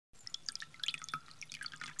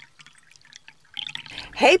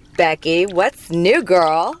Hey, Becky, what's new,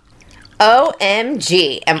 girl?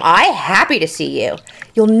 OMG, am I happy to see you.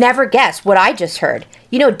 You'll never guess what I just heard.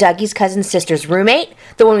 You know Dougie's cousin's sister's roommate?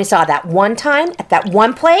 The one we saw that one time at that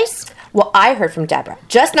one place? Well, I heard from Deborah,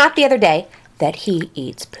 just not the other day, that he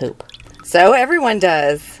eats poop. So everyone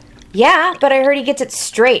does. Yeah, but I heard he gets it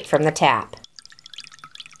straight from the tap.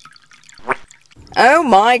 Oh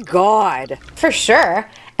my God. For sure.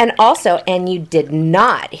 And you did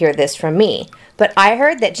not hear this from me, but I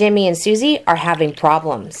heard that Jimmy and Susie are having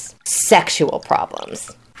problems. Sexual problems.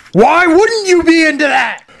 Why wouldn't you be into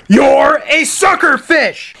that? You're a sucker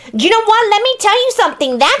fish! You know what? Let me tell you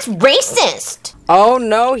something. That's racist. Oh,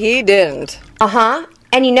 no, he didn't. Uh-huh.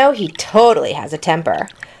 And you know he totally has a temper.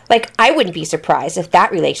 Like, I wouldn't be surprised if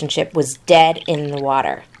that relationship was dead in the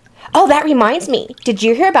water. Oh, that reminds me. Did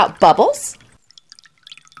you hear about Bubbles?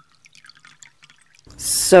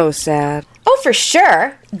 So sad. Oh, for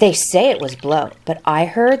sure. They say it was blow, but I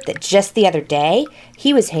heard that just the other day,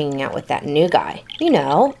 he was hanging out with that new guy. You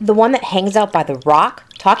know, the one that hangs out by the rock,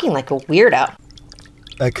 talking like a weirdo.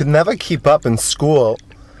 I could never keep up in school.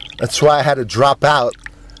 That's why I had to drop out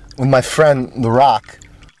with my friend, the Rock.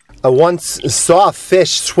 I once saw a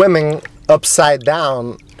fish swimming upside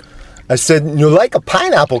down. I said, "You like a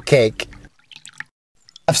pineapple cake?"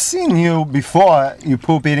 I've seen you before, you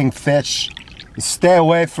poop-eating fish. Stay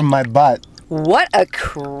away from my butt. What a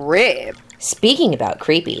crib. Speaking about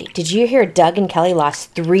creepy, did you hear Doug and Kelly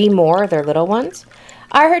lost 3 more of their little ones?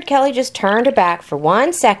 I heard Kelly just turned her back for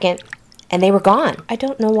 1 second, and they were gone. I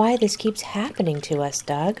don't know why this keeps happening to us,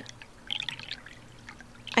 Doug.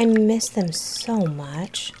 I miss them so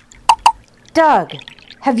much. Doug,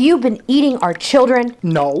 have you been eating our children?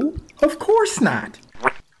 No, of course not.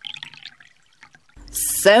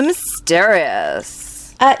 So mysterious.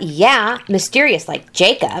 Yeah, mysterious like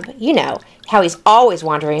Jacob. You know, how he's always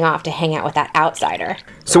wandering off to hang out with that outsider.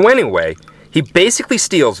 So anyway, he basically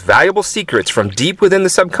steals valuable secrets from deep within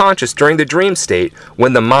the subconscious during the dream state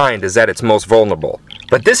when the mind is at its most vulnerable.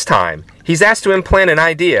 But this time, he's asked to implant an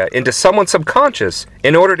idea into someone's subconscious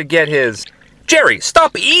in order to get his, "Jerry,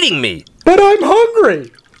 stop eating me!" But I'm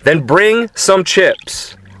hungry. Then bring some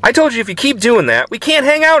chips. I told you if you keep doing that, we can't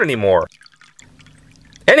hang out anymore.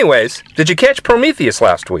 Anyways, did you catch Prometheus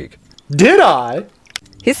last week? Did I?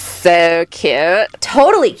 He's so cute.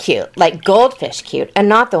 Totally cute, like goldfish cute, and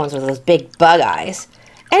not the ones with those big bug eyes.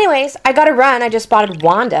 Anyways, I gotta run. I just spotted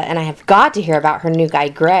Wanda, and I have got to hear about her new guy,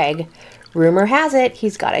 Greg. Rumor has it,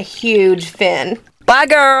 he's got a huge fin. Bye,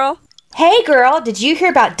 girl. Hey, girl, did you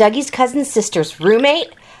hear about Dougie's cousin's sister's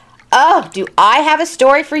roommate? Oh, do I have a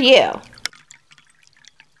story for you.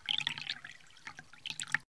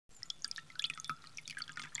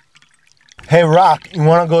 Hey, Rock, you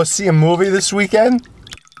want to go see a movie this weekend?